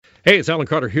Hey, it's Alan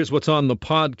Carter. Here's what's on the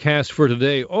podcast for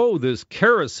today. Oh, this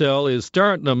carousel is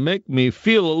starting to make me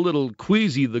feel a little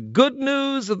queasy. The good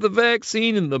news of the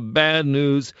vaccine and the bad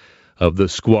news of the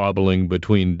squabbling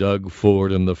between Doug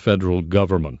Ford and the federal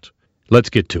government. Let's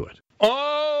get to it.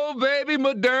 Oh, baby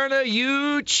Moderna,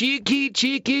 you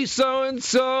cheeky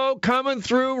so-and-so coming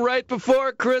through right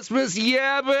before Christmas.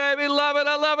 Yeah, baby, love it,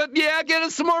 I love it. Yeah, get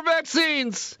us some more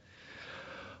vaccines.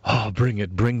 Oh, bring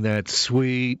it. Bring that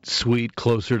sweet,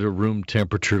 closer to room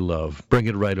temperature love. Bring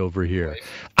it right over here. Right.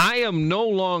 I am no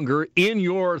longer in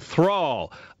your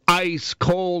thrall, ice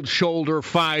cold shoulder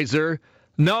Pfizer.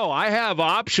 No, I have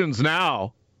options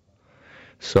now.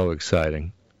 So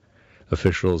exciting.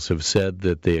 Officials have said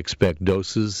that they expect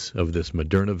doses of this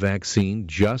Moderna vaccine,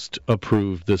 just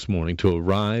approved this morning, to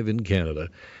arrive in Canada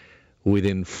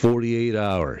within 48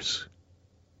 hours.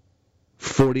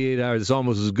 48 hours. It's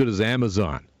almost as good as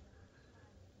Amazon.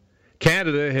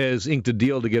 Canada has inked a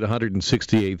deal to get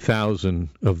 168,000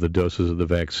 of the doses of the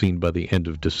vaccine by the end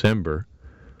of December.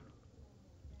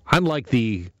 Unlike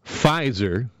the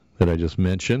Pfizer that I just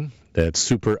mentioned, that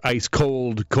super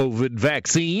ice-cold COVID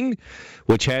vaccine,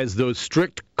 which has those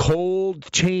strict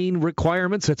cold chain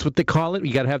requirements, that's what they call it.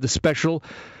 You got to have the special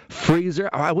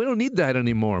freezer. We don't need that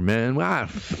anymore, man.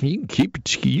 You can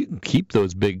keep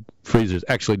those big freezers.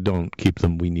 Actually, don't keep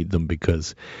them. We need them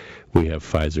because we have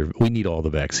Pfizer. We need all the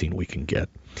vaccine we can get.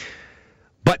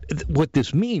 But what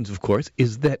this means, of course,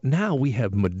 is that now we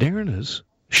have Moderna's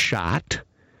shot,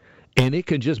 and it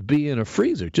can just be in a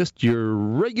freezer, just your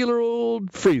regular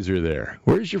old freezer there.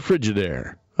 Where's your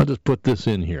Frigidaire? I'll just put this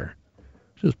in here.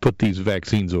 Just put these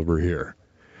vaccines over here.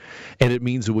 And it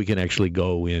means that we can actually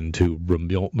go into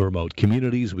remote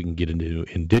communities. We can get into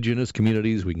indigenous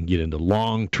communities. We can get into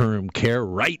long-term care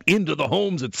right into the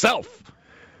homes itself.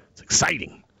 It's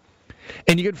exciting.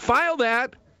 And you can file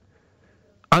that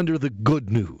under the good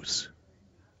news.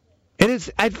 And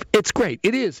it's great.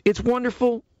 It is. It's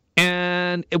wonderful.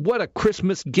 And what a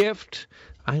Christmas gift.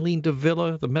 Eileen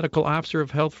Davila, the medical officer of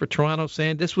Health for Toronto,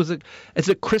 saying it's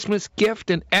a Christmas gift,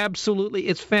 and absolutely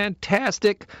it's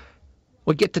fantastic.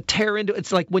 We get to tear into it.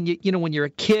 It's like when when you're a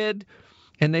kid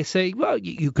and they say, well,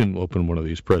 you can open one of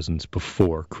these presents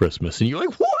before Christmas. And you're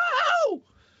like, wow!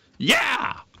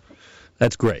 Yeah!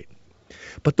 That's great.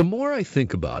 But the more I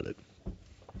think about it,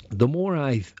 the more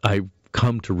I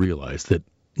come to realize that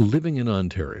living in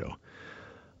Ontario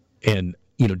and,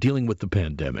 dealing with the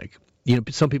pandemic,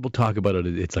 some people talk about it,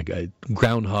 it's like a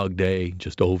Groundhog Day,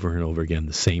 just over and over again,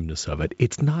 the sameness of it.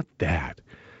 It's not that.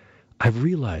 I've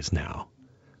realized now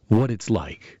what it's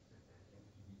like.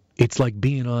 It's like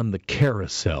being on the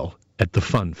carousel at the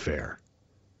fun fair.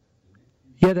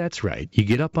 Yeah, that's right. You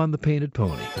get up on the painted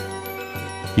pony.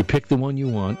 You pick the one you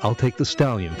want. I'll take the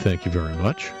stallion, thank you very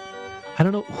much. I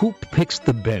don't know who picks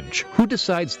the bench. Who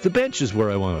decides the bench is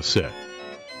where I want to sit?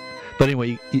 But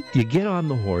anyway, you get on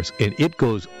the horse, and it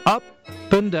goes up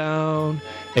and down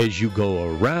as you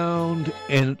go around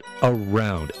and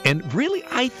around. And really,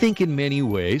 I think in many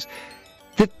ways,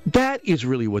 that is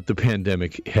really what the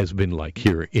pandemic has been like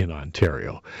here in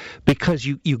Ontario. Because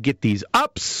you get these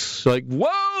ups, like,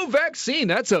 whoa, vaccine,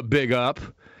 that's a big up.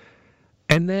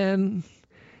 And then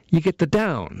you get the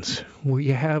downs, where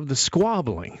you have the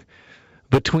squabbling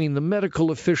between the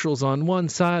medical officials on one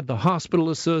side, the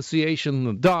hospital association,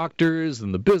 the doctors,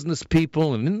 and the business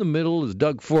people, and in the middle is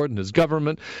Doug Ford and his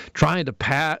government trying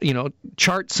to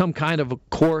chart some kind of a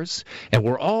course, and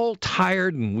we're all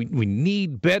tired, and we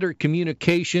need better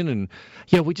communication, and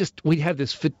we have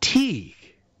this fatigue,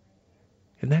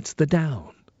 and that's the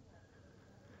down.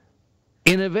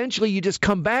 And eventually you just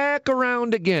come back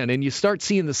around again, and you start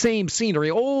seeing the same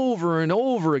scenery over and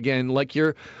over again, like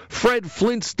you're Fred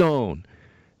Flintstone.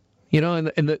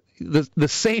 And the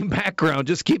same background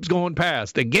just keeps going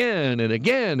past again and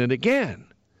again and again.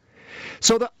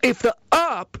 So if the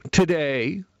up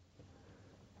today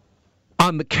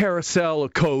on the carousel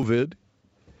of COVID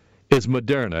is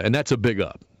Moderna, and that's a big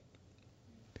up,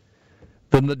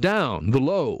 then the down, the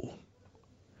low,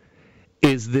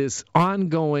 is this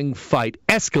ongoing fight,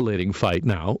 escalating fight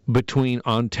now, between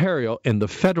Ontario and the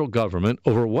federal government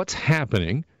over what's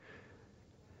happening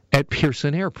at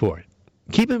Pearson Airport.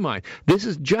 Keep in mind, this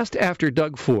is just after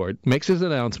Doug Ford makes his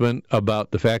announcement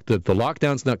about the fact that the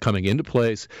lockdown's not coming into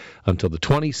place until the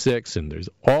 26th, and there's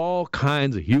all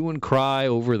kinds of hue and cry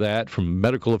over that from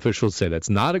medical officials say that's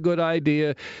not a good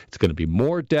idea. It's going to be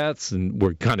more deaths, and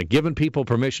we're kind of giving people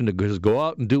permission to just go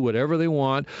out and do whatever they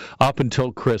want up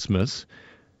until Christmas.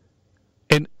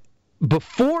 And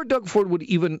before Doug Ford would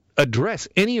even address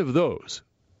any of those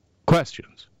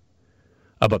questions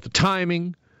about the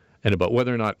timing, and about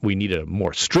whether or not we need a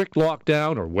more strict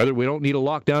lockdown or whether we don't need a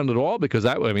lockdown at all, because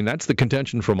that's the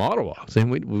contention from Ottawa, saying,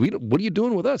 what are you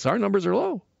doing with us? Our numbers are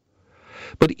low.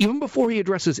 But even before he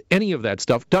addresses any of that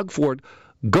stuff, Doug Ford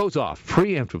goes off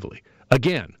preemptively,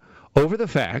 again, over the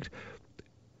fact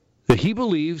that he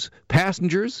believes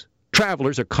passengers,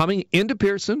 travelers are coming into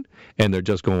Pearson and they're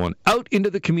just going out into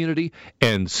the community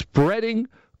and spreading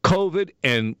COVID.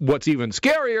 And what's even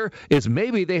scarier is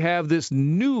maybe they have this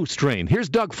new strain. Here's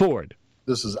Doug Ford.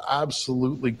 This is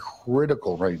absolutely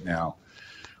critical right now.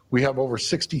 We have over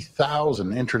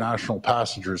 60,000 international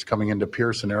passengers coming into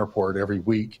Pearson Airport every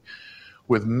week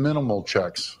with minimal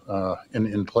checks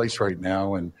in place right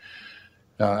now. And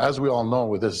as we all know,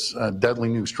 with this deadly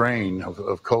new strain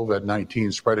of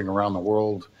COVID-19 spreading around the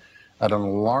world at an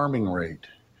alarming rate,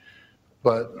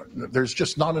 but there's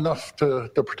just not enough to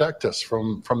protect us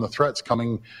from the threats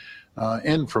coming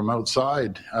in from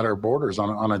outside at our borders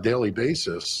on a daily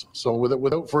basis. So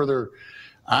without further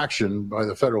action by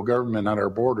the federal government at our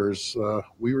borders,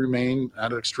 we remain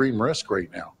at extreme risk right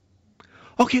now.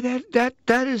 Okay,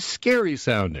 that is scary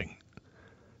sounding.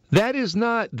 That is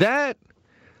not that.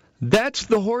 That's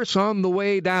the horse on the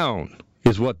way down,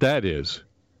 is what that is.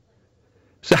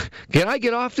 So, can I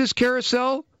get off this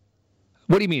carousel?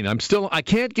 What do you mean? I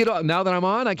can't get off. Now that I'm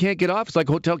on, I can't get off. It's like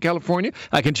Hotel California.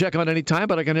 I can check out any time,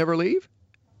 but I can never leave.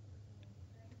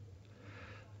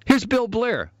 Here's Bill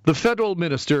Blair, the federal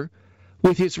minister,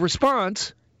 with his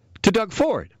response to Doug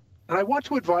Ford. And I want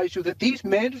to advise you that these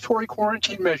mandatory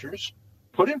quarantine measures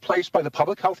put in place by the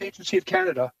Public Health Agency of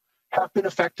Canada have been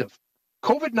effective.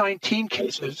 COVID-19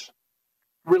 cases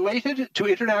related to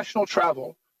international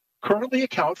travel currently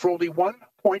account for only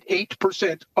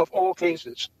 1.8% of all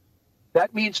cases.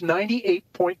 That means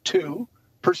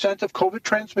 98.2% of COVID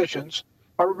transmissions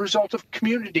are a result of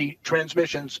community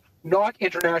transmissions, not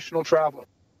international travel.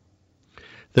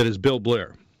 That is Bill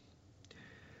Blair.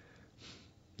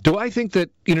 Do I think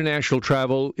that international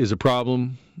travel is a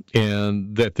problem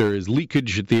and that there is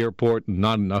leakage at the airport and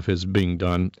not enough is being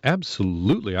done?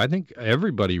 Absolutely. I think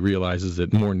everybody realizes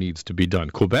that more needs to be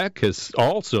done. Quebec has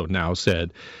also now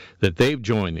said that they've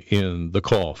joined in the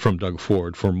call from Doug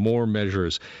Ford for more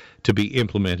measures to be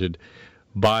implemented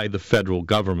by the federal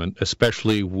government,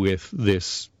 especially with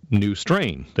this new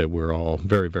strain that we're all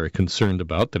very, very concerned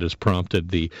about that has prompted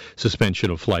the suspension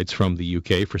of flights from the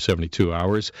UK for 72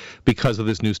 hours because of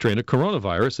this new strain of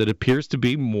coronavirus that appears to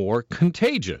be more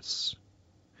contagious.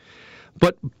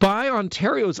 But by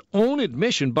Ontario's own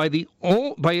admission, by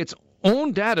its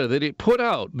own data that it put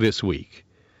out this week,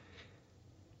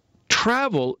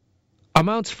 travel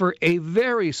amounts for a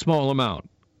very small amount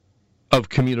of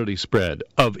community spread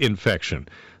of infection.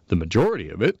 The majority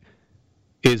of it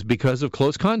is because of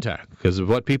close contact, because of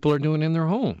what people are doing in their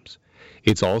homes.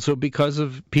 It's also because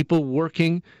of people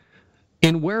working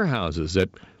in warehouses at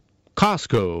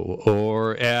Costco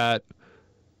or at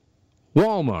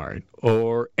Walmart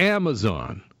or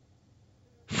Amazon,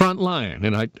 Frontline.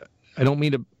 And I don't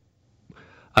mean to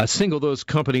single those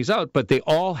companies out, but they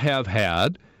all have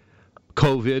had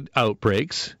COVID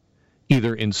outbreaks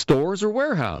either in stores or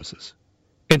warehouses.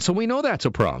 And so we know that's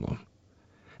a problem.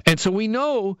 And so we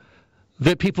know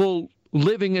that people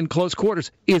living in close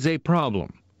quarters is a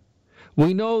problem.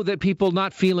 We know that people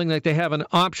not feeling like they have an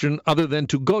option other than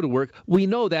to go to work, we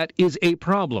know that is a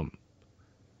problem.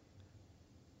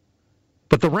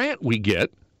 But the rant we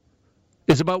get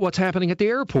is about what's happening at the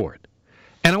airport.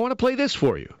 And I want to play this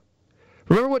for you.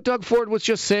 Remember what Doug Ford was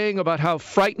just saying about how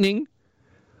frightening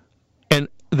and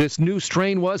this new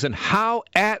strain was and how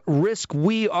at risk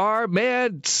we are?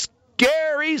 Man,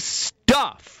 scary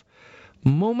stuff.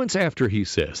 Moments after he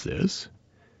says this,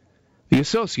 the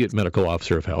Associate Medical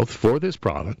Officer of Health for this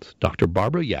province, Dr.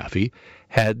 Barbara Yaffe,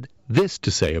 had this to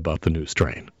say about the new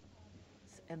strain.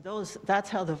 And that's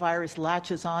how the virus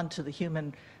latches on to the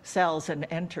human cells and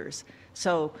enters.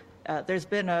 So there's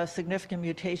been a significant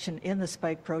mutation in the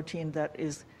spike protein that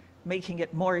is making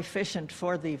it more efficient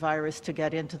for the virus to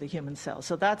get into the human cells.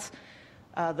 So that's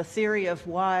the theory of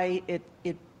why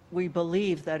we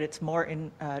believe that it's more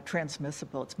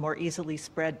transmissible. It's more easily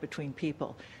spread between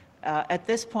people. At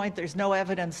this point, there's no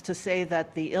evidence to say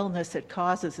that the illness it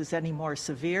causes is any more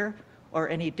severe or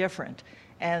any different.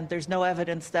 And there's no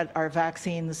evidence that our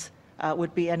vaccines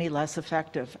would be any less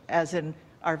effective, as in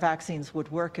our vaccines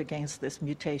would work against this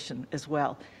mutation as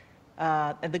well.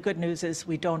 And the good news is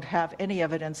we don't have any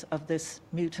evidence of this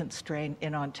mutant strain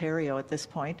in Ontario at this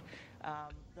point.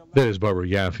 That is Barbara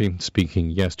Yaffe speaking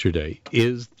yesterday.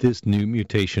 Is this new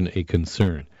mutation a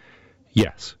concern?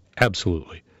 Yes,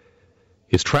 absolutely.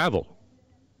 Is travel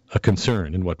a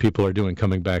concern in what people are doing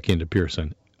coming back into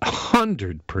Pearson?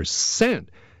 100%.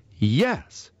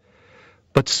 Yes.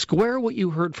 But square what you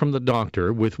heard from the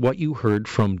doctor with what you heard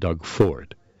from Doug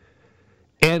Ford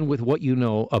and with what you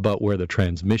know about where the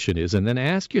transmission is, and then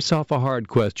ask yourself a hard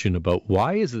question about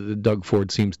why is it that Doug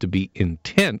Ford seems to be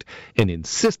intent and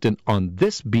insistent on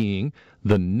this being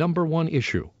the number one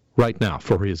issue right now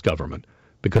for his government.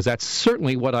 Because that's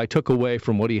certainly what I took away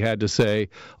from what he had to say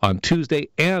on Tuesday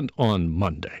and on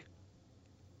Monday.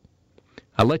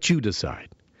 I'll let you decide.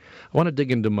 I want to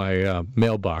dig into my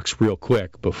mailbox real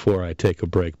quick before I take a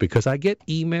break, because I get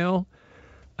email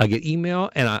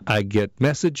and I get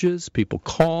messages. People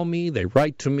call me, they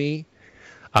write to me.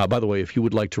 By the way, if you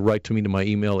would like to write to me to my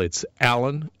email, it's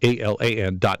Alan,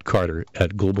 A-L-A-N, .Carter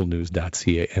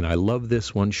 @globalnews.ca. And I love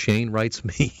this one. Shane writes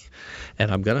me,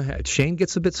 and Shane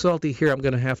gets a bit salty here. I'm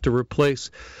going to have to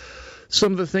replace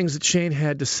some of the things that Shane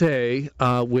had to say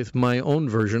with my own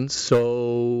version.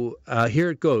 So here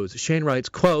it goes. Shane writes,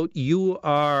 quote, "You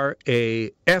are a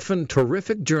effing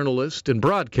terrific journalist and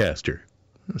broadcaster."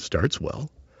 Starts well.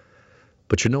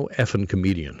 But you're no effing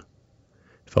comedian.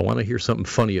 If I want to hear something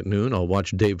funny at noon, I'll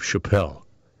watch Dave Chappelle.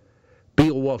 Be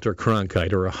a Walter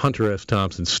Cronkite or a Hunter S.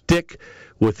 Thompson. Stick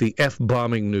with the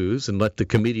F-bombing news and let the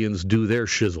comedians do their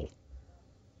shizzle.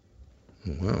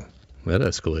 Well, that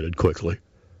escalated quickly.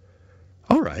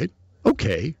 All right.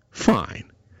 Okay.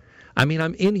 Fine. I mean,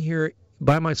 I'm in here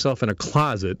by myself in a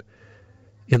closet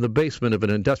in the basement of an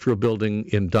industrial building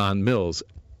in Don Mills.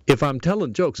 If I'm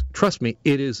telling jokes, trust me,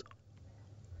 it is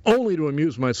only to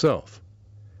amuse myself.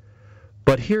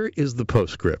 But here is the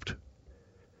postscript.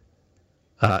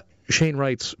 Shane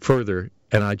writes further,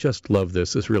 and I just love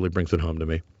this. This really brings it home to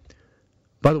me.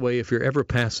 By the way, if you're ever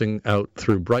passing out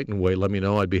through Brighton Way, let me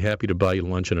know. I'd be happy to buy you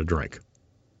lunch and a drink.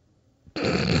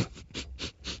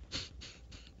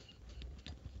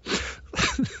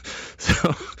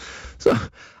 So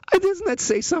doesn't that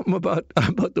say something about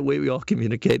the way we all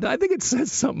communicate? I think it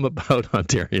says something about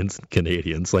Ontarians and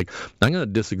Canadians. Like, I'm going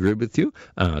to disagree with you,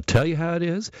 tell you how it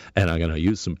is, and I'm going to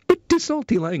use some pretty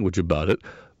salty language about it.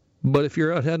 But if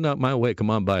you're heading out my way,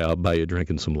 come on by. I'll buy you a drink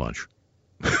and some lunch.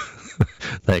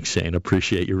 Thanks, Shane.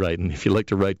 Appreciate you writing. If you'd like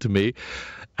to write to me,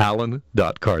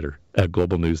 Alan.Carter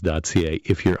 @globalnews.ca.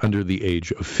 If you're under the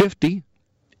age of 50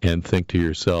 and think to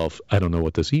yourself, I don't know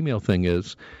what this email thing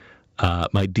is,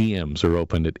 my DMs are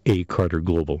open at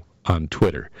 @CarterGlobal on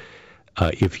Twitter.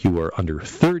 If you are under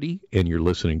 30 and you're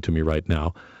listening to me right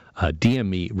now, DM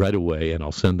me right away, and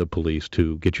I'll send the police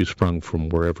to get you sprung from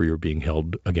wherever you're being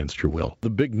held against your will. The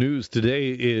big news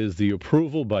today is the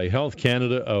approval by Health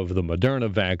Canada of the Moderna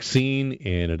vaccine,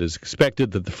 and it is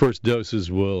expected that the first doses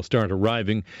will start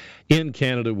arriving in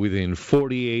Canada within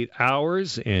 48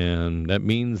 hours, and that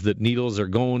means that needles are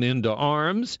going into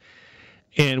arms.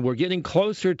 And we're getting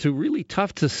closer to really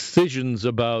tough decisions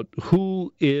about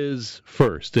who is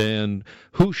first and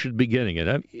who should be getting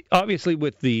it. Obviously,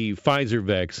 with the Pfizer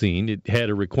vaccine, it had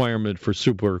a requirement for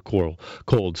super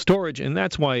cold storage, and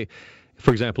that's why,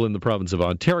 for example, in the province of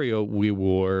Ontario, we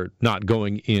were not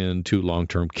going into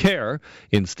long-term care.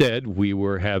 Instead, we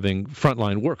were having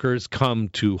frontline workers come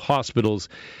to hospitals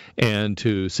and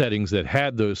to settings that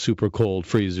had those super cold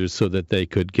freezers so that they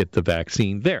could get the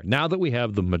vaccine there. Now that we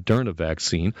have the Moderna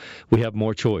vaccine, we have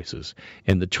more choices,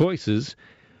 and the choices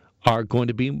are going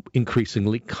to be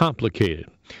increasingly complicated.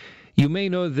 You may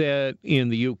know that in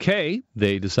the UK,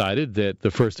 they decided that the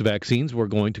first vaccines were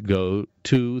going to go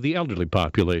to the elderly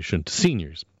population, to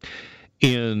seniors.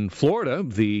 In Florida,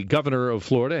 the governor of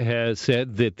Florida has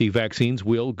said that the vaccines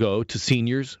will go to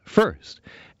seniors first.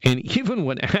 And even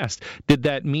when asked, did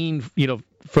that mean,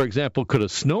 for example, could a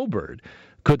snowbird,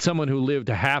 could someone who lived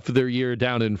half of their year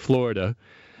down in Florida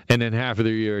and then half of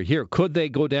their year here, could they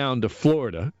go down to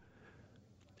Florida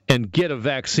and get a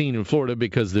vaccine in Florida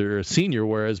because they're a senior,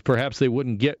 whereas perhaps they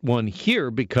wouldn't get one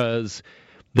here because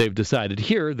they've decided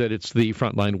here that it's the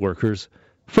frontline workers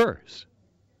first?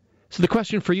 So the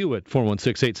question for you at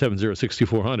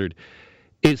 416-870-6400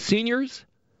 is seniors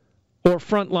or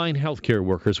frontline healthcare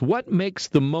workers, what makes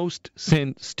the most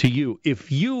sense to you?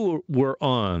 If you were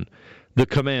on the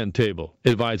command table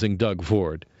advising Doug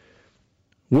Ford,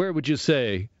 where would you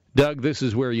say, Doug, this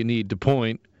is where you need to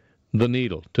point the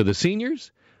needle? To the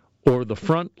seniors or the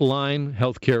frontline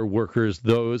healthcare workers,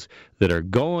 those that are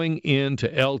going into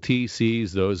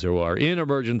LTCs, those who are in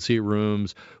emergency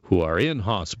rooms, who are in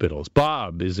hospitals?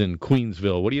 Bob is in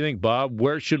Queensville. What do you think, Bob?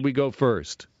 Where should we go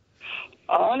first?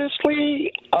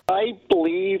 Honestly, I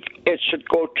believe it should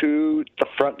go to the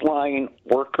frontline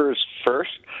workers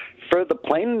first, for the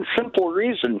plain and simple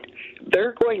reason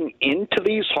they're going into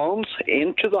these homes,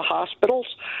 into the hospitals,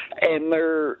 and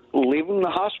they're leaving the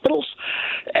hospitals,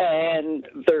 and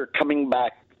they're coming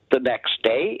back the next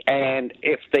day. And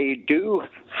if they do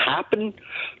happen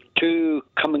to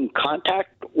come in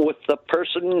contact with the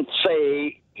person,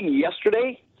 say,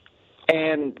 yesterday,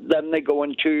 and then they go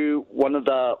into one of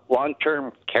the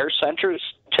long-term care centers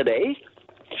today,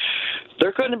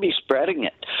 they're going to be spreading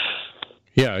it.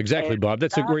 Yeah, exactly, Bob.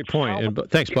 That's a great point. And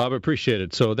thanks, Bob. I appreciate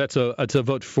it. So it's a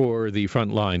vote for the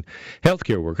frontline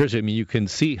healthcare workers. I mean, you can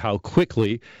see how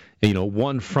quickly,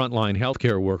 one frontline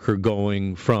healthcare worker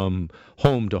going from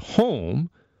home to home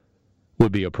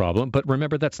would be a problem. But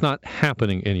remember, that's not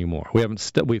happening anymore.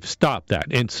 We've stopped that.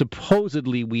 And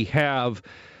supposedly we have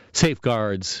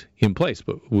safeguards in place,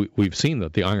 but we've seen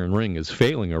that the iron ring is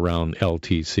failing around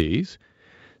LTCs.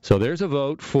 So there's a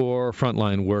vote for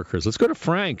frontline workers. Let's go to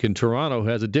Frank in Toronto, who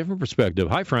has a different perspective.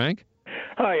 Hi, Frank.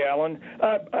 Hi, Alan.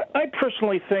 I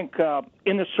personally think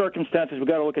in the circumstances, we've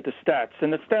got to look at the stats.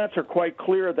 And the stats are quite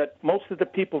clear that most of the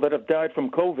people that have died from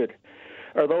COVID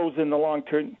are those in the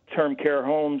long-term care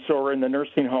homes or in the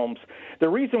nursing homes. The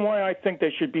reason why I think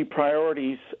they should be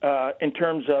priorities in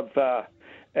terms of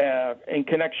in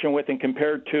connection with and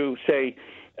compared to, say,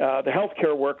 the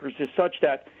healthcare workers is such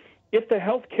that if the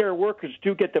healthcare workers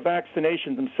do get the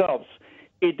vaccination themselves,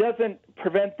 it doesn't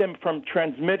prevent them from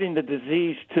transmitting the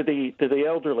disease to the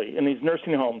elderly in these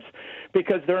nursing homes,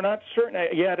 because they're not certain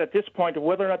yet at this point of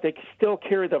whether or not they still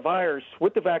carry the virus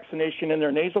with the vaccination in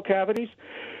their nasal cavities.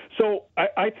 So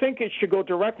I think it should go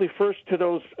directly first to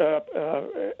those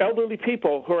elderly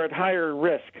people who are at higher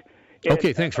risk.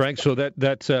 Okay, thanks, Frank. So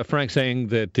that's Frank saying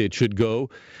that it should go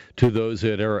to those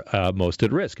that are most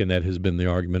at risk, and that has been the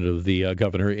argument of the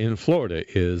governor in Florida,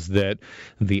 is that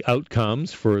the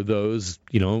outcomes for those,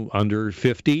 under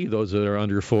 50, those that are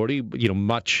under 40,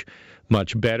 much,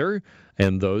 much better,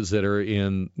 and those that are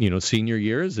in, senior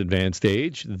years, advanced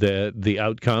age, that the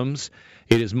outcomes,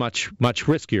 it is much, much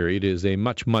riskier. It is a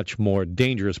much, much more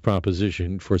dangerous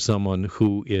proposition for someone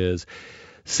who is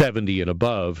 70 and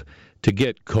above to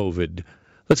get COVID.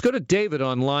 Let's go to David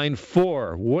on line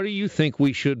 4. What do you think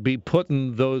we should be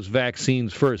putting those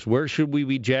vaccines first? Where should we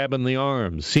be jabbing the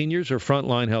arms? Seniors or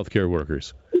frontline healthcare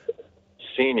workers?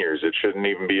 Seniors. It shouldn't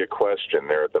even be a question.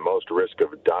 They're at the most risk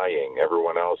of dying.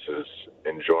 Everyone else is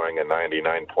enjoying a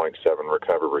 99.7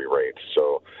 recovery rate.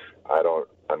 So I don't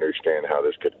understand how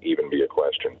this could even be a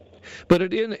question.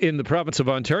 But in the province of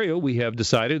Ontario, we have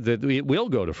decided that it will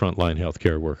go to frontline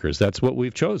healthcare workers. That's what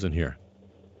we've chosen here.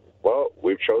 Well,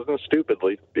 we've chosen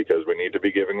stupidly because we need to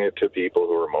be giving it to people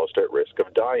who are most at risk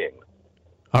of dying.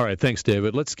 All right, thanks,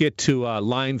 David. Let's get to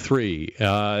line 3.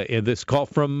 And this call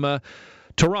from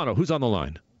Toronto. Who's on the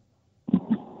line?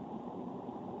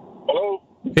 Hello?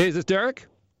 Hey, is this Derek?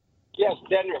 Yes,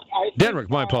 Denrick.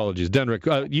 Denrick, my apologies. Denrick,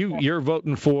 you're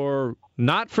voting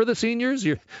not for the seniors?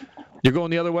 You're going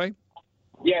the other way?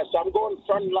 Yes, I'm going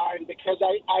frontline because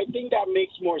I think that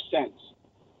makes more sense.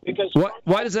 Because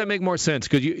why does that make more sense?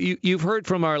 Because you've heard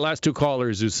from our last 2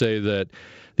 callers who say that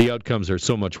the outcomes are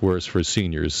so much worse for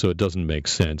seniors, so it doesn't make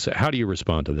sense. How do you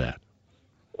respond to that?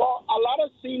 Well, a lot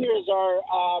of seniors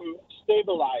are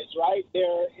stabilized, right?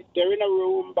 They're in a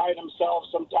room by themselves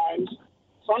sometimes.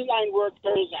 Frontline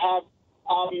workers have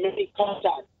many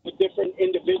contacts with different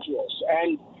individuals,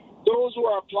 and those who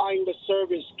are applying the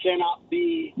service cannot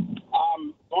be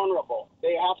vulnerable.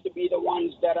 They have to be the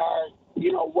ones that are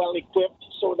well equipped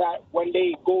so that when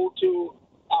they go to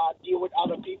deal with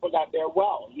other people that they're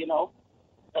well,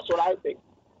 That's what I think.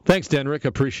 Thanks, Denrick.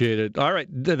 Appreciate it. All right.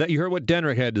 You heard what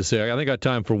Denrick had to say. I think I got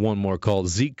time for one more call.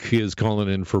 Zeke is calling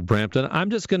in for Brampton. I'm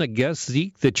just going to guess,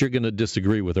 Zeke, that you're going to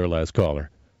disagree with our last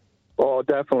caller. Oh,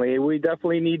 definitely. We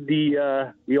definitely need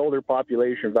the older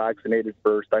population vaccinated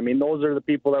first. I mean, those are the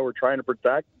people that we're trying to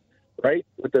protect, right,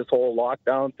 with this whole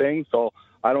lockdown thing. So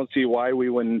I don't see why we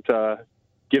wouldn't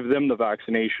give them the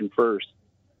vaccination first.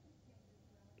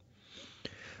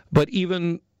 But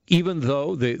even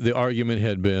though the argument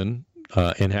had been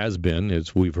and has been,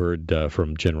 as we've heard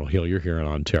from General Hillier here in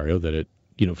Ontario, that it,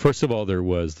 first of all, there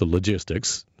was the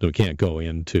logistics that we can't go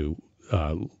into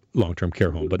long-term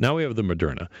care home, but now we have the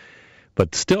Moderna.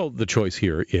 But still, the choice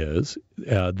here is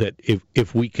that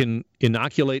if we can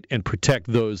inoculate and protect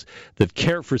those that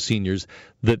care for seniors,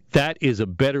 that is a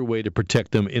better way to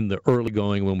protect them in the early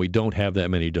going when we don't have that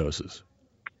many doses.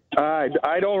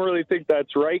 I don't really think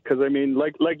that's right because, I mean,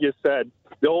 like you said,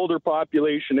 the older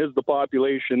population is the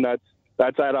population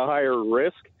that's at a higher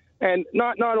risk. And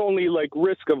not only,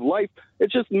 risk of life,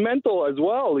 it's just mental as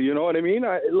well, you know what I mean?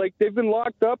 They've been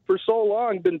locked up for so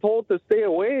long, been told to stay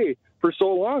away for so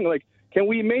long. Can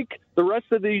we make the rest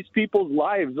of these people's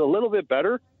lives a little bit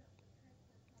better?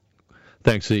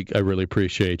 Thanks, Zeke. I really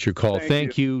appreciate your call.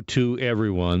 Thank you to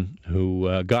everyone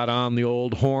who got on the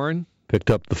old horn, picked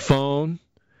up the phone,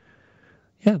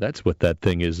 Yeah, that's what that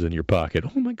thing is in your pocket.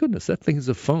 Oh, my goodness, that thing is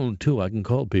a phone, too. I can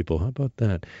call people. How about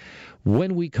that?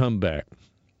 When we come back,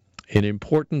 an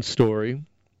important story,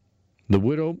 the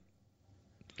widow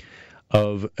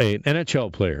of an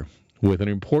NHL player with an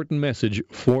important message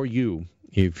for you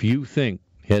if you think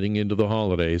heading into the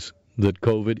holidays that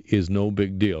COVID is no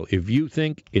big deal. If you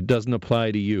think it doesn't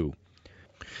apply to you.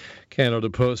 Canada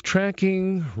Post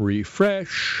tracking,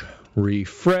 refresh.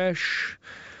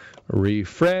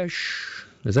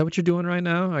 Is that what you're doing right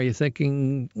now? Are you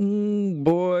thinking,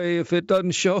 boy, if it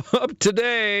doesn't show up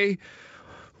today,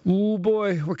 oh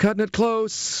boy, we're cutting it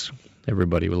close.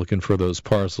 Everybody, we're looking for those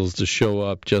parcels to show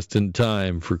up just in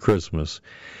time for Christmas.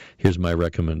 Here's my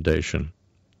recommendation.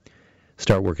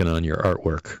 Start working on your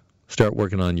artwork. Start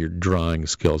working on your drawing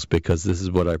skills, because this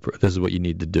is what you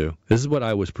need to do. This is what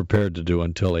I was prepared to do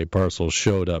until a parcel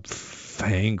showed up,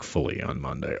 thankfully, on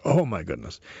Monday. Oh my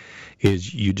goodness.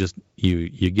 Is you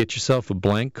get yourself a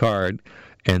blank card,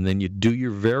 and then you do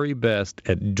your very best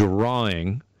at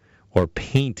drawing or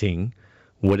painting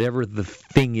whatever the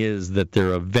thing is that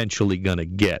they're eventually going to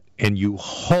get. And you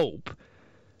hope,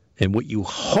 and what you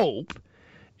hope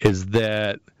is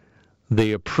that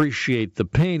they appreciate the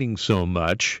painting so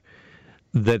much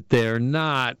that they're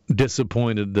not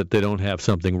disappointed that they don't have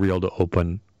something real to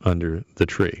open under the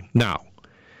tree. Now,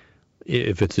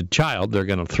 if it's a child, they're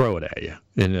going to throw it at you,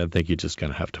 and I think you're just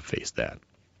going to have to face that.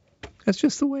 That's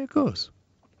just the way it goes.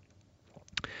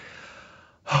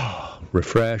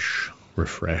 Refresh.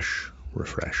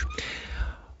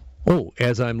 Oh,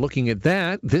 as I'm looking at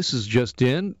that, this is just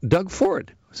in. Doug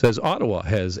Ford says Ottawa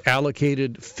has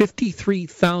allocated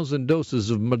 53,000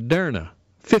 doses of Moderna.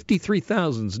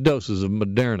 53,000 doses of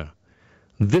Moderna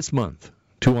this month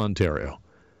to Ontario.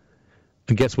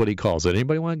 And guess what he calls it?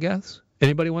 Anybody want to guess?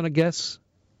 Anybody want to guess?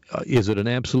 Is it an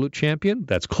absolute champion?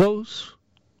 That's close.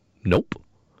 Nope.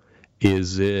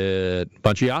 Is it a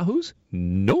bunch of yahoos?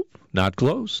 Nope. Not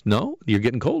close. No, you're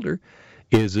getting colder.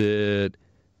 Is it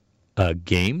a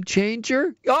game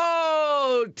changer?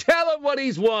 Oh, tell him what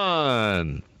he's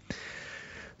won.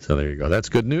 So there you go. That's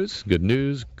good news. Good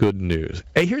news.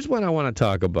 Hey, here's what I want to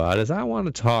talk about. I want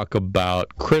to talk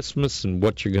about Christmas and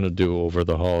what you're going to do over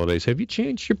the holidays. Have you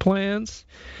changed your plans?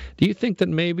 Do you think that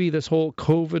maybe this whole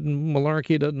COVID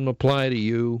malarkey doesn't apply to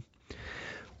you?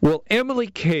 Well, Emily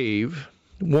Cave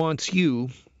wants you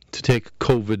to take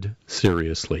COVID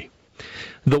seriously.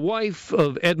 The wife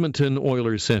of Edmonton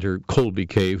Oilers center Colby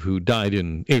Cave, who died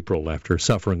in April after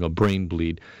suffering a brain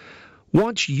bleed,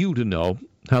 wants you to know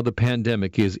how the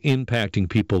pandemic is impacting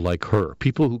people like her,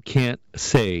 people who can't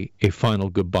say a final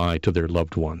goodbye to their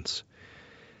loved ones.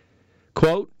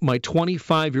 Quote, "My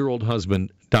 25-year-old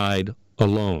husband died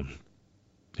alone,"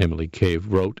 Emily Cave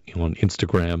wrote on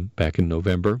Instagram back in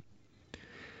November.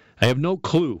 "I have no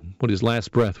clue what his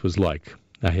last breath was like.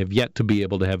 I have yet to be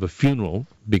able to have a funeral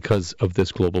because of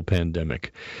this global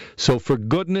pandemic. So for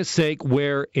goodness sake,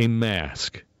 wear a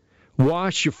mask.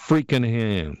 Wash your freaking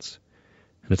hands.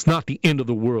 And it's not the end of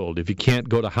the world if you can't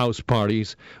go to house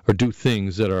parties or do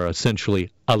things that are essentially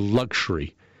a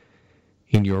luxury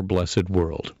in your blessed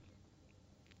world."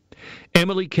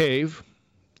 Emily Cave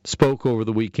spoke over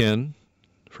the weekend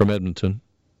from Edmonton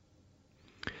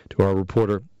to our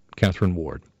reporter, Catherine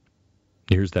Ward.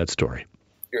 Here's that story.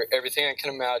 "You're everything I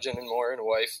can imagine and more in a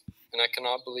wife, and I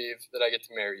cannot believe that I get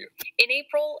to marry you." In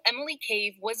April, Emily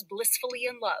Cave was blissfully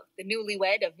in love. The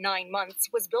newlywed of 9 months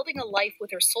was building a life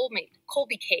with her soulmate,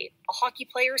 Colby Cave, a hockey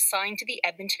player signed to the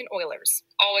Edmonton Oilers.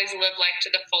 Always live life to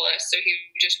the fullest, so he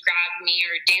would just grab me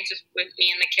or dance with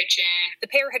me in the kitchen. The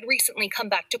pair had recently come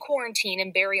back to quarantine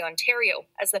in Barrie, Ontario,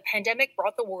 as the pandemic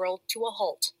brought the world to a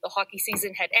halt. The hockey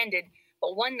season had ended,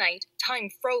 but one night,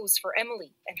 time froze for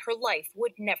Emily, and her life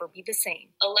would never be the same.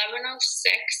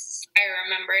 11:06, I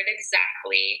remember it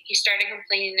exactly. He started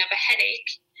complaining of a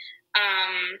headache,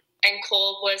 and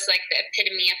Cole was like the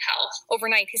epitome of health.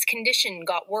 Overnight, his condition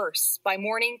got worse. By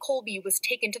morning, Colby was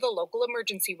taken to the local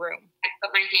emergency room. I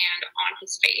put my hand on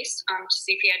his face to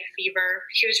see if he had a fever.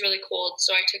 He was really cold,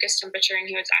 so I took his temperature, and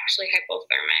he was actually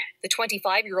hypothermic. The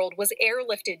 25-year-old was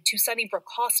airlifted to Sunnybrook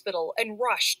Hospital and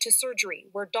rushed to surgery,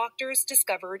 where doctors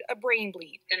discovered a brain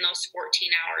bleed. In those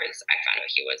 14 hours, I found out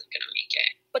he wasn't going to make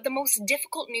it. But the most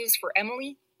difficult news for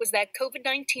Emily was that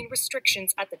COVID-19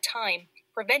 restrictions at the time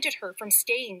prevented her from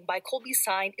staying by Colby's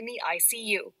side in the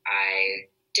ICU. I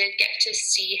did get to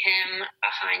see him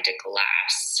behind a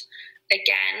glass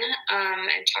again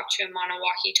and talk to him on a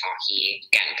walkie-talkie.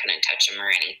 Again, couldn't touch him or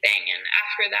anything. And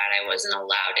after that, I wasn't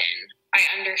allowed in. I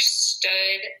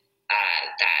understood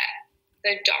that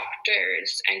the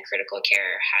doctors and critical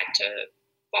care had to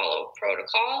follow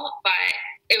protocol,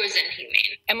 but It was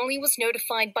inhumane. Emily was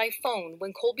notified by phone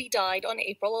when Colby died on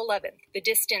April 11th. The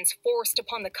distance forced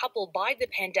upon the couple by the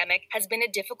pandemic has been a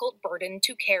difficult burden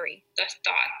to carry. The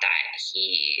thought that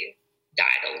he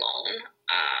died alone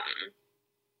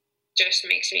just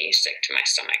makes me sick to my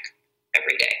stomach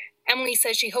every day. Emily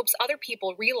says she hopes other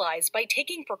people realize by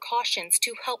taking precautions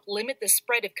to help limit the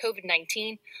spread of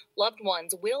COVID-19, loved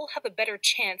ones will have a better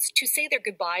chance to say their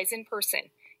goodbyes in person,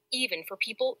 even for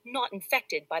people not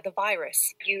infected by the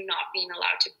virus. You not being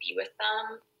allowed to be with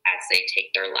them as they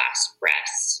take their last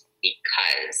breaths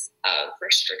because of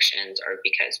restrictions or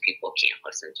because people can't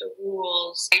listen to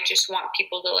rules. I just want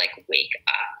people to wake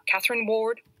up. Catherine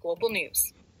Ward, Global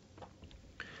News.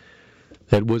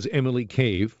 That was Emily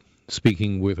Cave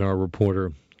speaking with our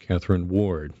reporter, Catherine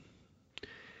Ward.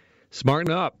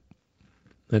 Smarten up.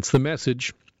 That's the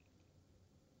message.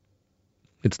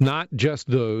 It's not just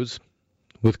those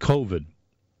with COVID.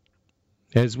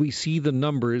 As we see the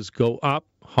numbers go up,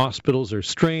 hospitals are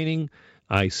straining,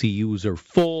 ICUs are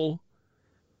full.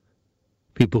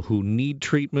 People who need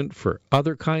treatment for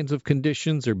other kinds of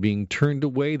conditions are being turned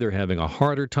away. They're having a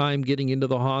harder time getting into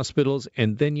the hospitals.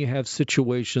 And then you have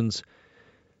situations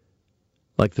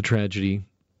like the tragedy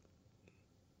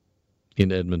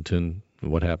in Edmonton,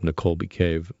 what happened to Colby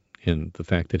Cave, and the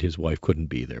fact that his wife couldn't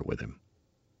be there with him.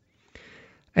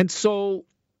 And so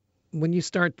when you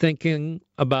start thinking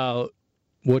about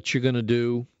what you're going to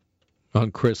do on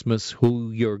Christmas,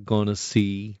 who you're going to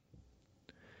see,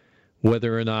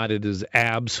 whether or not it is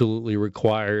absolutely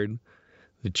required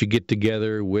that you get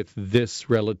together with this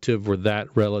relative or that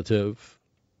relative,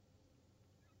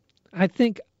 I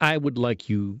think I would like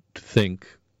you to think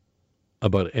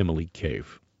about Emily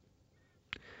Cave.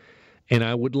 And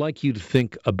I would like you to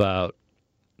think about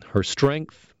her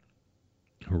strength,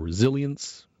 her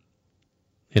resilience,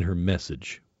 and her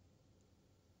message.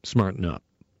 Smarten up.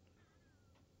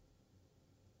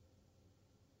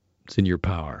 It's in your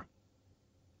power.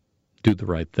 Do the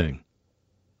right thing.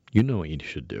 You know what you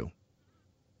should do.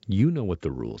 You know what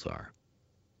the rules are.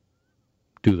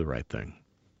 Do the right thing.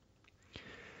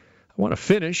 I want to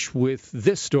finish with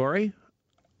this story.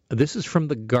 This is from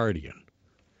The Guardian.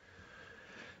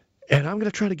 And I'm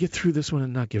going to try to get through this one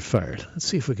and not get fired. Let's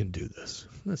see if we can do this.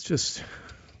 Let's just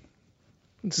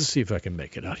see if I can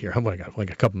make it out here. I've got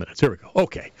like a couple minutes. Here we go.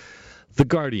 Okay. The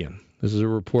Guardian. This is a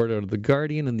report out of The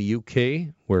Guardian in the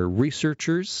UK where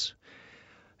researchers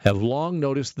have long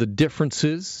noticed the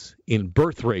differences in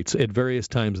birth rates at various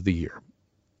times of the year.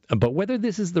 But whether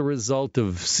this is the result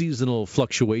of seasonal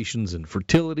fluctuations in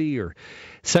fertility or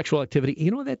sexual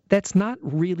activity, that's not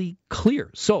really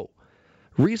clear. So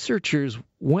researchers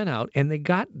went out and they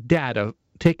got data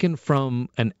taken from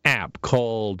an app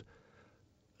called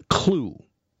Clue,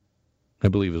 I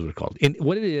believe is what it's called. And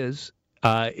what it is,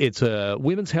 it's a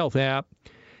women's health app,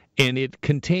 and it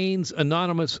contains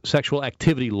anonymous sexual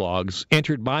activity logs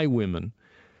entered by women,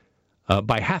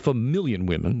 by 500,000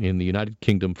 women in the United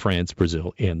Kingdom, France,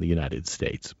 Brazil, and the United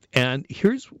States. And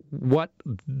here's what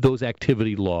those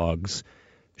activity logs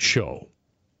show.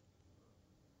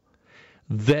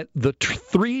 That the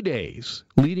 3 days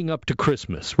leading up to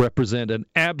Christmas represent an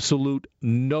absolute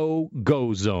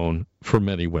no-go zone for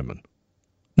many women.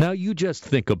 Now, you just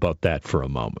think about that for a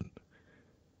moment.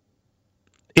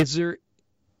 Is there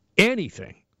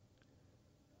anything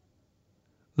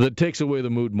that takes away the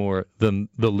mood more than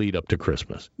the lead up to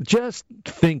Christmas? Just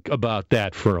think about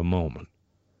that for a moment.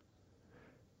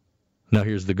 Now,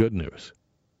 here's the good news.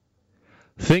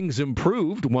 Things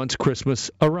improved once Christmas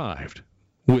arrived,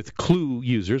 with Clue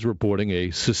users reporting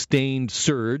a sustained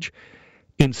surge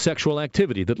in sexual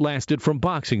activity that lasted from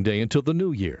Boxing Day until the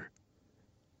New Year.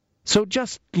 So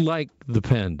just like the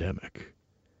pandemic,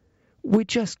 we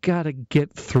just got to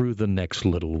get through the next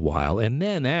little while. And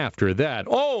then after that,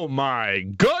 oh my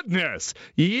goodness,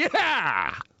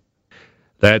 yeah!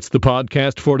 That's the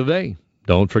podcast for today.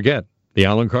 Don't forget, The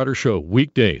Alan Carter Show,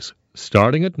 weekdays,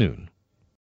 starting at noon.